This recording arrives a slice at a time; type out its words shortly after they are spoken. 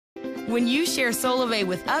When you share Solavei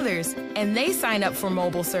with others and they sign up for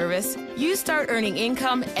mobile service, you start earning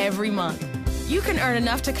income every month. You can earn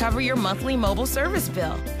enough to cover your monthly mobile service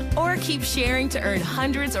bill, or keep sharing to earn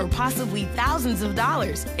hundreds or possibly thousands of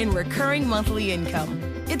dollars in recurring monthly income.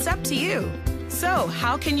 It's up to you. So,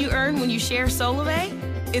 how can you earn when you share Solavei?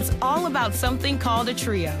 It's all about something called a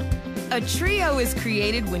trio. A trio is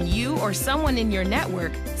created when you or someone in your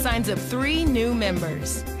network signs up 3 new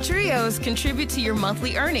members. Trios contribute to your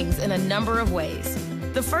monthly earnings in a number of ways.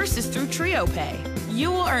 The first is through Trio Pay.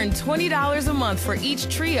 You will earn $20 a month for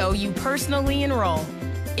each trio you personally enroll.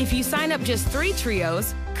 If you sign up just 3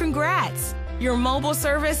 trios, congrats! Your mobile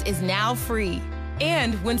service is now free.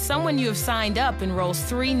 And when someone you have signed up enrolls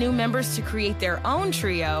 3 new members to create their own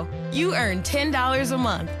trio, you earn $10 a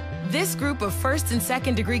month. This group of first and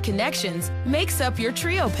second degree connections makes up your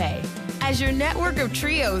Trio Pay. As your network of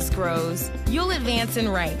trios grows, you'll advance in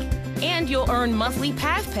rank, and you'll earn monthly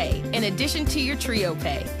Path Pay in addition to your Trio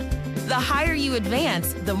Pay. The higher you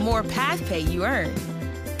advance, the more Path Pay you earn.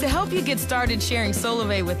 To help you get started sharing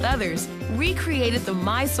Solavei with others, we created the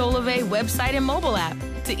My Solavei website and mobile app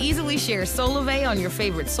to easily share Solavei on your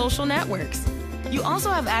favorite social networks. You also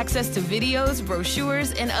have access to videos,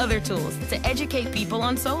 brochures, and other tools to educate people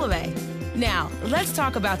on Solavei. Now, let's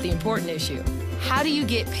talk about the important issue. How do you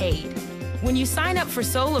get paid? When you sign up for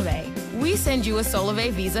Solavei, we send you a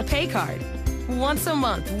Solavei Visa Pay Card. Once a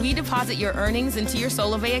month, we deposit your earnings into your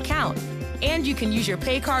Solavei account, and you can use your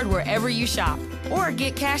pay card wherever you shop or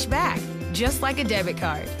get cash back, just like a debit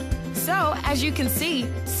card. So, as you can see,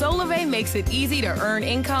 Solavei makes it easy to earn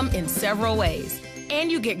income in several ways. And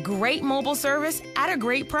you get great mobile service at a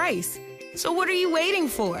great price. So what are you waiting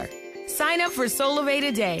for? Sign up for Solavei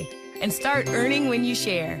today and start earning when you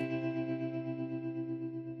share.